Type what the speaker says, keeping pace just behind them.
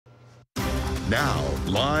Now,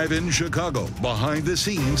 live in Chicago, behind the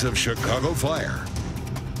scenes of Chicago Fire.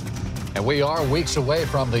 And we are weeks away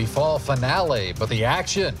from the fall finale, but the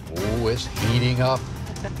action, is heating up.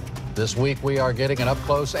 This week, we are getting an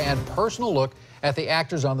up-close and personal look at the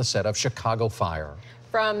actors on the set of Chicago Fire.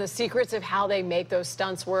 From the secrets of how they make those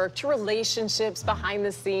stunts work to relationships behind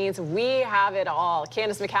the scenes, we have it all.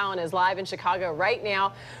 Candace McCowan is live in Chicago right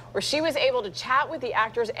now, where she was able to chat with the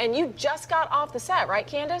actors, and you just got off the set, right,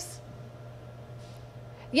 Candace?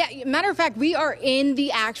 Yeah, matter of fact, we are in the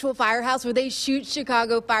actual firehouse where they shoot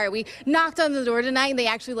Chicago Fire. We knocked on the door tonight, and they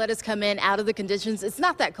actually let us come in out of the conditions. It's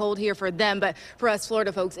not that cold here for them, but for us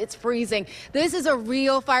Florida folks, it's freezing. This is a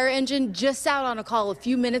real fire engine, just out on a call a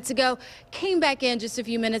few minutes ago. Came back in just a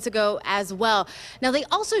few minutes ago as well. Now, they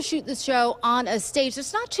also shoot the show on a stage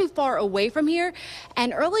that's not too far away from here.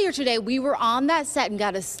 And earlier today, we were on that set and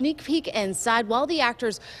got a sneak peek inside while the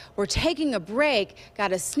actors were taking a break.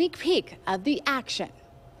 Got a sneak peek of the action.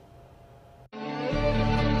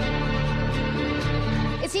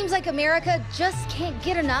 It seems like America just can't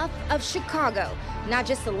get enough of Chicago. Not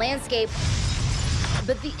just the landscape,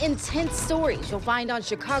 but the intense stories you'll find on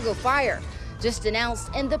Chicago Fire. Just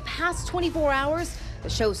announced in the past 24 hours, the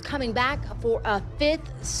show's coming back for a 5th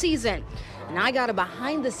season. And I got a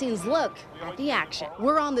behind-the-scenes look at the action.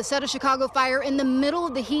 We're on the set of Chicago Fire in the middle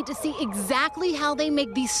of the heat to see exactly how they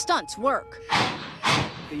make these stunts work.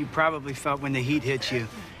 You probably felt when the heat hits you.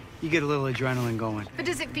 You get a little adrenaline going. But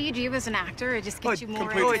does it feed you as an actor? It just gets you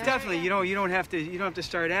more. Oh, it definitely. You don't have to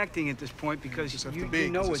start acting at this point because you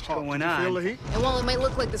know what's going on. Feel the heat? And while it may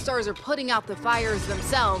look like the stars are putting out the fires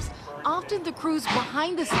themselves, often the crews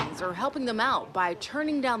behind the scenes are helping them out by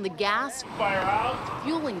turning down the gas,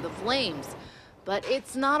 fueling the flames. But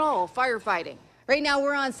it's not all firefighting. Right now,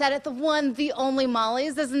 we're on set at the one, the only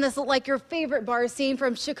Molly's. Doesn't this look like your favorite bar scene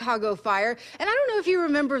from Chicago Fire? And I don't know if you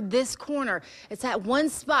remember this corner. It's that one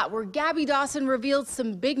spot where Gabby Dawson revealed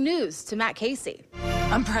some big news to Matt Casey.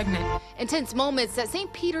 I'm pregnant. Intense moments that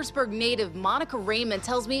St. Petersburg native Monica Raymond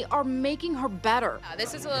tells me are making her better.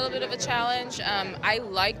 This is a little bit of a challenge. I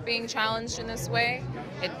like being challenged in this way.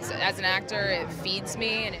 As an actor, it feeds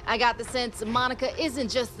me. And I got the sense Monica isn't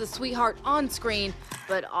just the sweetheart on screen,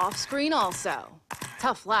 but off screen also.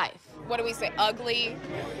 Tough life. What do we say? Ugly,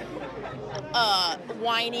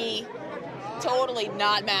 whiny, totally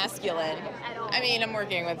not masculine. I mean, I'm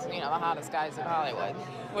working with, the hottest guys in Hollywood.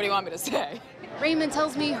 What do you want me to say? Raymond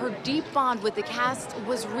tells me her deep bond with the cast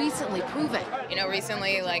was recently proven.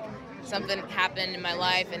 Recently, something happened in my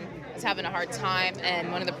life and I was having a hard time,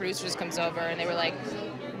 and one of the producers comes over and they were like,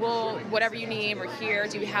 well, whatever you need, we're here.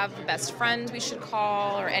 Do you have a best friend we should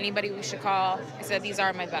call or anybody we should call? I said, these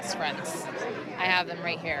are my best friends. I have them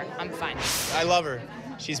right here. I'm fine. I love her.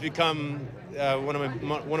 She's become one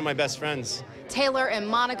of my best friends. Taylor and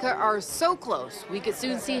Monica are so close, we could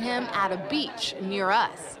soon see him at a beach near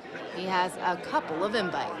us. He has a couple of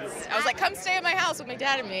invites. I was like, come stay at my house with my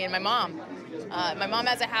dad and me and my mom. My mom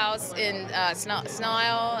has a house in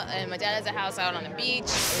Snell, and my dad has a house out on the beach.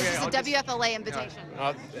 This is a WFLA invitation.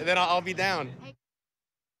 Then I'll be down.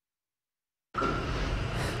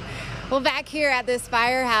 Well, back here at this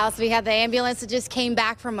firehouse, we have the ambulance that just came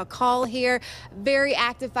back from a call here. Very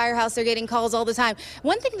active firehouse. They're getting calls all the time.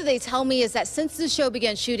 One thing that they tell me is that since the show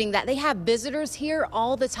began shooting, that they have visitors here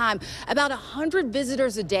all the time. About 100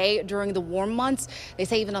 visitors a day during the warm months. They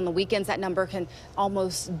say even on the weekends, that number can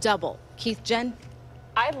almost double. Keith, Jen?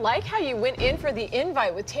 I like how you went in for the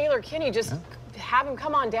invite with Taylor Kinney. Just have him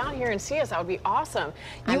come on down here and see us. That would be awesome.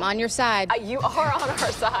 I'm on your side. You are on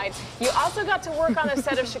our side. You also got to work on a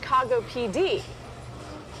set of Chicago PD.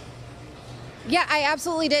 Yeah, I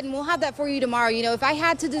absolutely did, and we'll have that for you tomorrow. If I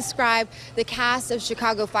had to describe the cast of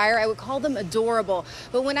Chicago Fire, I would call them adorable.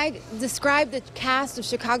 But when I describe the cast of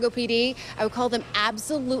Chicago PD, I would call them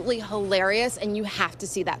absolutely hilarious, and you have to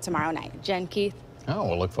see that tomorrow night. Jen, Keith? Oh,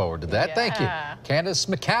 we'll look forward to that. Yeah. Thank you. Candace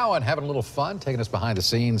McCowan having a little fun, taking us behind the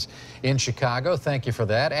scenes in Chicago. Thank you for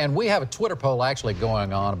that. And we have a Twitter poll actually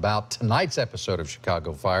going on about tonight's episode of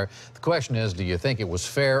Chicago Fire. The question is, do you think it was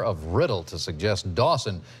fair of Riddle to suggest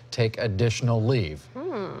Dawson take additional leave?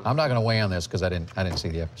 I'm not going to weigh on this because I didn't see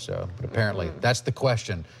the episode, but apparently that's the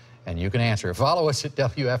question, and you can answer it. Follow us at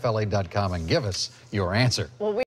WFLA.com and give us your answer. Well,